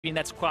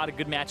That's quite a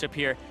good matchup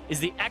here, is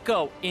the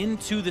Echo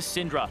into the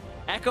Syndra.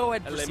 Echo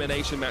had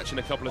elimination match in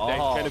a couple of days.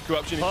 Kind of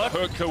corruption.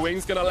 Hook,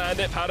 Kawing's gonna land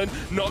it. Pattern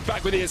knocked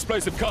back with the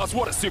explosive cast.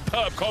 What a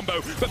superb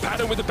combo. But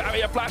Pattern with the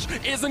barrier flash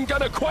isn't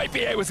gonna quite be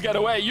able to get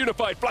away.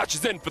 Unified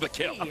flashes in for the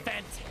kill.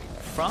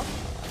 From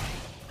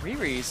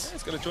Riri's.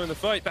 He's gonna join the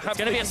fight. Perhaps it's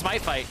gonna be a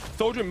smite fight.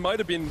 Tholdren might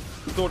have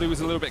thought he was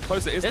a little bit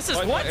closer. This is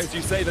what? As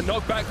you say, the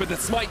knockback, but the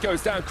smite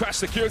goes down. Crash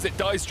secures it,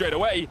 dies straight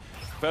away.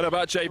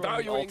 Fenerbahce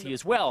valuing ulti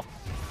as well.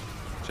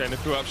 Chain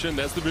of corruption,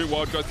 there's the root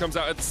wild growth comes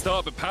out at the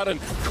start, but Pattern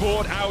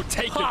caught out,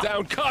 taken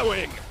down,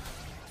 Kawing!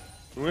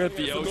 With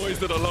the noise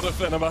that a lot of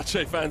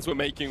Fenerbahce fans were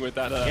making with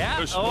that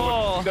push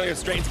forward. He's going to go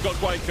straight into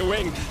Godquai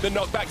Kawing. The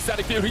knockback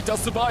static field, he does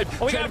survive.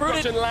 Chain of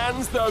corruption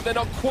lands though, they're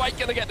not quite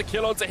going to get the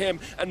kill onto him.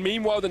 And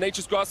meanwhile, the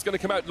Nature's Grass is going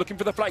to come out looking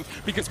for the flank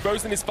because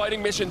Frozen is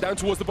fighting Mission down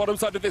towards the bottom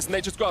side of this.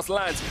 Nature's Grass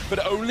lands,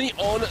 but only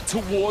on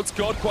towards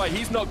Godquai.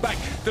 He's knocked back.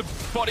 The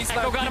body slam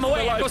Echo got him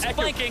away. Echo's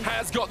flanking.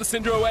 Has got the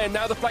Syndra away, and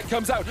now the flank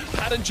comes out.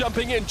 Pattern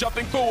jumping in,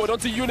 jumping forward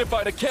onto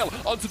Unified, a kill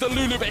onto the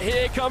Lulu, but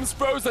here comes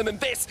Frozen, and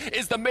this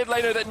is the mid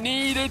laner that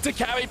needed to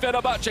carry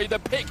Fenerbahce. The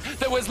pick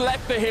that was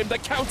left for him, the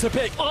counter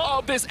pick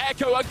of this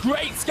Echo, a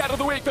great scat of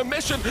the week for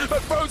Mission,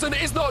 but Frozen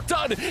is not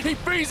done. He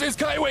freezes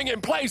Kaiwing in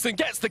place and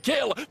gets the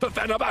kill for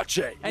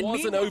Fenerbahce. It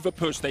was an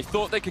overpush. They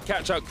thought they could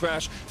catch out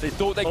Crash. They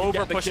thought they could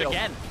get the kill.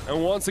 Again.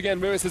 And once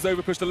again, Mirus has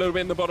overpushed a little bit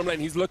in the bottom lane.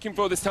 He's looking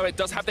for this turret.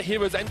 Does have the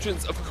hero's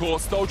entrance, of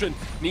course. Tholdren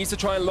needs to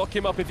try and lock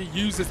him up if he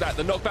uses that.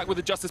 The knockback with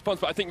the Justice Punch,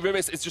 but I think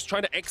Mirus is just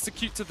trying to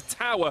execute to the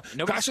tower.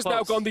 Crash has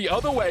now gone the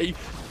other way,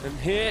 and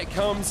here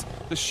comes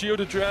the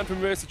shielded Duran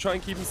from Mirus to try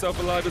and keep himself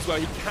alive as well.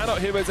 He cannot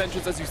hear his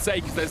entrance, as you say,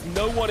 because there's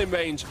no one in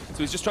range, so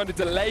he's just trying to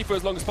delay for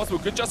as long as possible.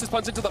 Good Justice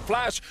Punch into the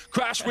flash.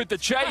 Crash with the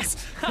chase.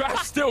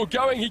 Crash still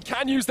going. He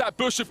can use that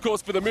bush, of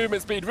course, for the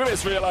movement speed.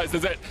 Rimis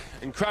realizes it,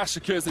 and Crash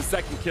secures his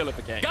second kill of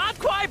the game.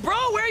 Godquai, bro,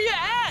 where you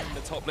at? In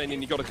the top lane,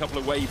 and he got a couple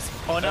of waves.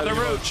 Another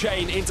root.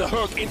 Chain into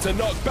hook, into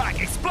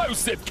knockback.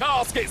 Explosive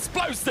cask,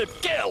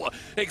 explosive kill.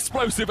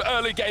 Explosive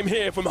early game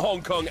here from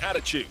Hong Kong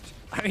Attitude.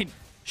 I mean,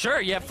 sure,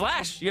 you have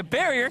flash, you have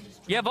barrier,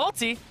 you have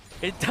ulti.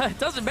 It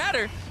doesn't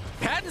matter.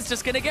 Patton's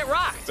just gonna get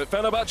rocked. But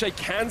Fenerbahce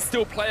can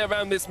still play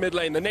around this mid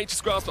lane. The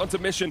Nature's Grasp onto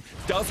Mission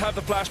does have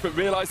the flash, but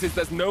realizes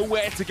there's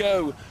nowhere to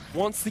go.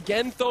 Once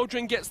again,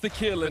 Tholdren gets the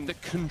kill, and the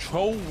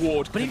control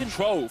ward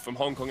from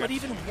Hong Kong. But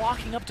even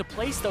walking up to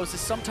place those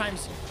is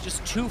sometimes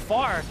just too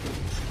far.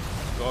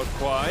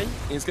 Godquai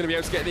is going to be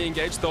able to get the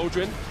engage.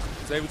 Tholdren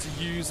is able to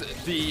use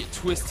the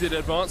twisted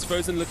advance.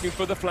 Frozen looking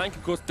for the flank,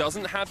 of course,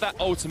 doesn't have that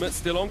ultimate,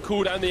 still on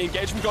cooldown. The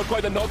engagement,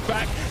 Godquai, the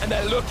knockback, and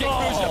they're looking for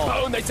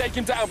Japone. They take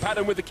him down.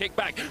 Pattern with the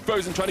kickback.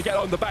 Frozen trying to get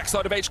on the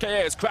backside of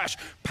HKA as Crash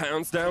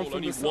pounds down from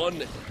only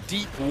one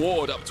deep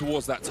ward up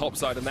towards that top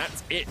side, and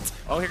that's it.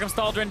 Oh, here comes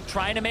Tholdren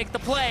trying to make the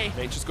play.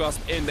 Nature's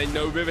Grasp in. They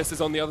know Rivis is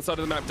on the other side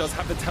of the map. Does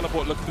have the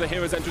teleport. Looking for the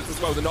hero's entrance as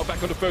well. The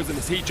knockback onto Frozen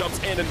as he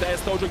jumps in, and there's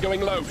Tholdren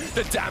going low.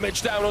 The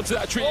damage down onto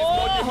that tree is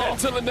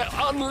monumental, and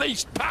the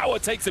unleashed power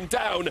takes him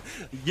down.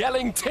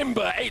 Yelling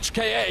Timber,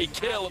 HKA,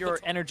 kill. Your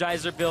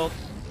Energizer build,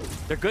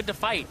 they're good to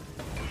fight.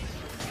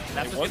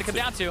 That's what it's going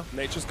to come down to.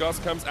 Nature's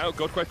Grasp comes out,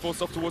 Godquai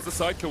forced off towards the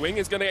side. Kawing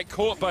is going to get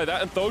caught by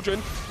that, and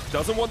Tholdren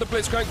doesn't want the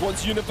Blitzcrank,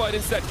 wants Unified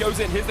instead. Goes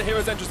in, here's the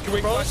hero's entrance.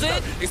 Kawing flashes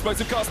out.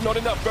 Explosive cast, not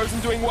enough. Frozen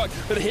doing work,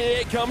 but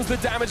here comes the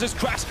damage as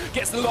Crash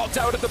gets locked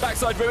out at the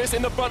backside. Riris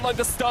in the front line,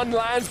 the stun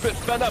lands, but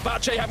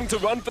Fenerbahce having to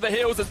run for the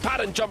heals as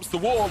Pattern jumps the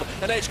wall,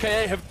 and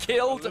HKA have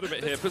killed. A little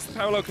bit here, puts the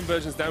parallel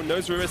conversions down.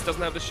 Knows Riris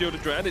doesn't have the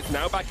shielded Duran. It's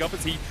now back up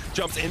as he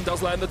jumps in,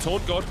 does land the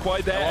taunt.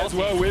 Godquai there as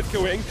well with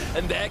Kawing,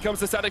 and there comes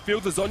the static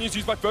field. The Zonya's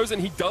used by Frozen.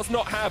 He does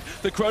not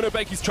have the Chrono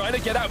Bake. He's trying to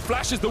get out,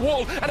 flashes the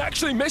wall, and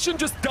actually Mission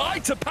just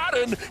died to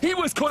Pattern. He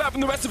was caught out from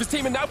the rest of his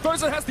team, and now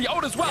Frozen has the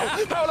ult as well.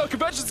 Parallel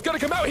conversion is going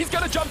to come out. He's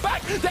going to jump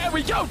back. There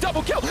we go.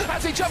 Double kill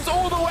as he jumps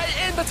all the way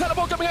in. The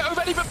teleport coming out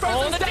already, but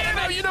Frozen's dead.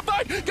 Now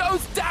Unified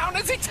goes down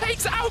as he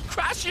takes out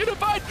Crash.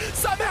 Unified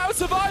somehow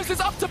survives.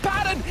 It's up to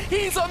Pattern.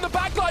 He's on the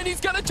back line.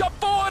 He's going to jump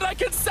forward. I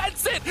can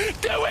sense it.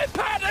 Do it,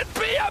 Pattern.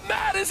 Be a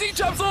man as he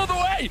jumps all the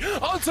way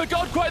onto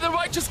Godquai. The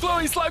Righteous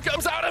Glory Slow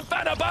comes out, and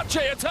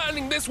Fenerbahce are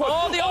turning this one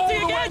all the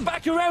way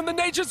back around. The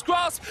Nature's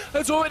Grasp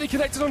has already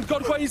connected on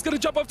Godquai. He's going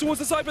to jump up towards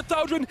the side, but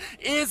Tholdren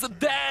is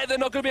there. They're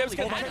not going to be able to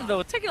get him.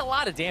 Though, taking a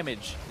lot of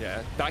damage.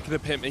 Yeah, back of the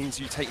pimp means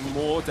you take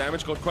more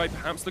damage. Godquai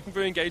perhaps looking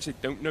for engage. They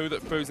don't know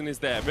that Frozen is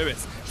there.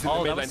 Riris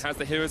in the mid lane has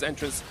the hero's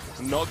entrance.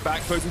 Knocked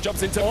back. Frozen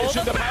jumps into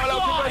Mission. The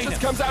parallel conversions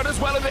comes out as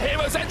well in the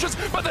hero's entrance,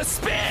 but the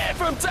spear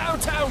from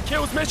downtown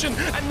kills Mission,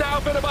 and now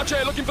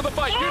Fenerbahce looking for the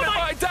fight.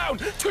 Unified down.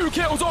 2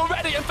 kills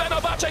already, and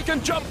Fenerbahce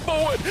can jump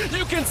forward.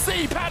 You can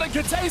see Pattern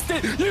can taste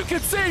it. You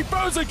can see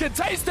Frozen can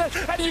taste it,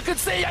 and you can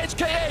see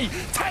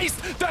HKA taste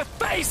the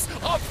face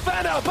of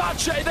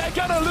Fenerbahce. They're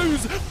going to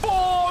lose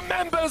 4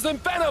 members,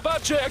 and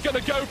Fenerbahce are going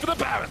to go for the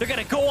Baron. They're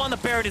going to go on the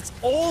Baron. It's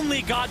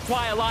only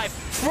Godquai alive.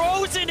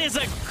 Frozen is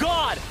a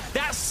god.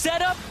 That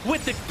setup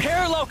with the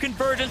parallel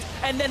conversions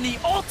and then the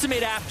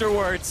ultimate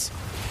afterwards.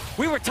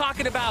 We were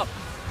talking about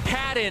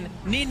Pattern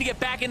needing to get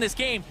back in this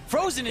game.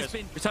 Frozen has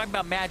been, we're talking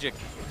about magic.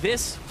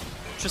 This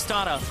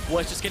Tristana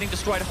was just getting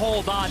destroyed.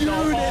 Hold on,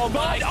 no. Oh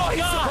my he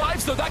God.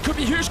 survives, though. That could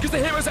be huge because the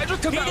hero's edge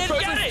comes out. didn't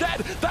Frozen's get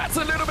it. dead. That's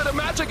a little bit of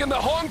magic and the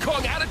Hong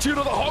Kong attitude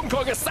of the Hong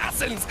Kong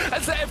assassins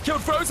as they have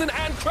killed Frozen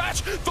and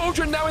Crash.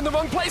 Thaldrin now in the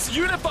wrong place.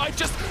 Unified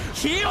just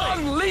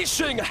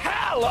unleashing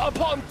hell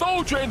upon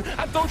Thaldrin,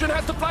 and Thaldrin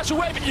has to flash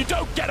away, but you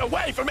don't get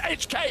away from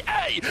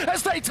HKA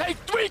as they take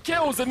 3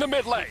 kills in the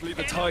mid lane.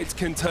 The tides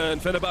can turn.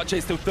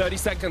 Fenerbahce still 30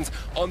 seconds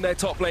on their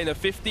top laner,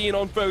 15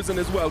 on Frozen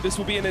as well. This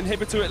will be an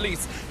inhibitor at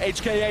least.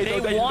 HKA, though,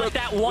 they want look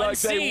that one like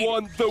they seed.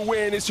 want the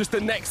win. It's just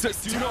the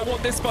Nexus do not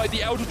want this fight.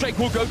 The Elder Drake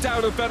will go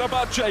down, and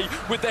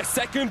Fenerbahce with their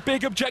second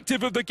big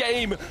objective of the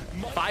game.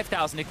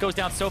 5,000. It goes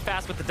down so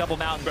fast with the double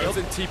mountain.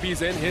 Frozen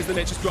TP's in. Here's the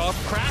Nature's Graph.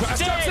 Crash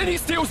in. jumps in. He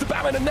steals the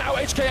Baron, and now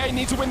HKA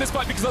need to win this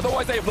fight because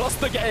otherwise they've lost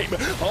the game.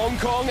 Hong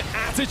Kong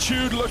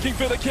attitude looking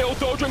for the kill.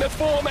 Thaldrin a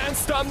 4-man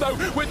stun though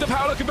with the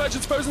power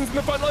convergence. Frozen's in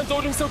the front line.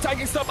 Thaldrin still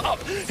tanking stuff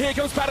up. Here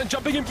comes Patton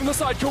jumping in from the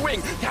side.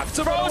 Kawing has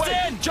to run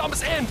away.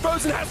 Jumps in.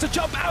 Frozen has to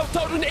jump out.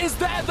 Thaldrin is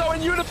there though,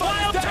 and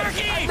Unified is dead.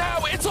 Turkey. And now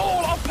it's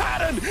all on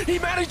Patton. He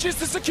manages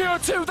to secure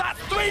 2. That's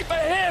 3 for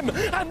him,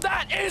 and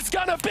that is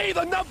gonna be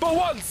the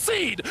 #1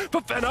 seed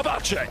for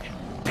Fenerbahce.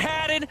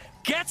 Patton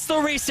gets the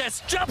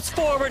resets, jumps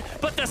forward,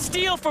 but the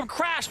steal from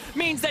Crash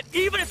means that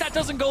even if that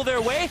doesn't go their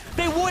way,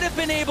 they would have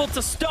been able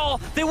to stall,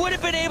 they would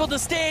have been able to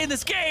stay in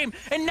this game,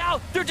 and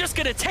now they're just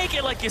gonna take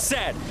it like you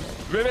said.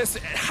 Rivis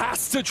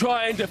has to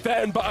try and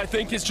defend, but I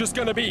think it's just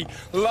going to be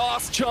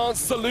last chance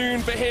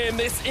saloon for him.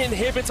 This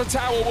inhibitor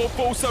tower will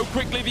fall so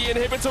quickly, the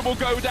inhibitor will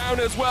go down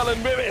as well,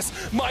 and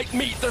Rivis might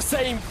meet the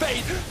same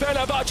fate.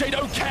 Fenerbahce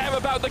don't care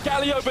about the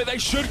Galio, but they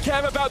should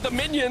care about the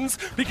minions,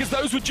 because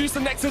those reduce the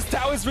Nexus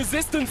Tower's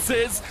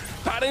resistances.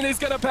 Patton is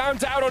going to pound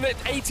down on it.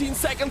 18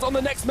 seconds on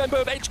the next member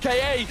of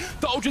HKA.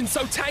 Thaldrin's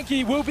so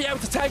tanky, will be able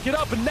to tank it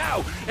up, and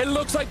now it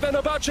looks like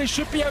Fenerbahce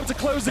should be able to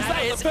close this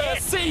out. The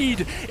first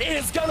seed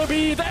is going to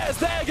be theirs.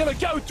 They're going to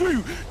go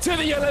through to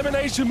the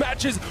elimination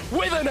matches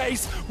with an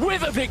ace,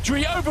 with a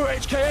victory over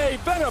HKA.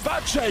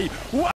 Fenerbahce.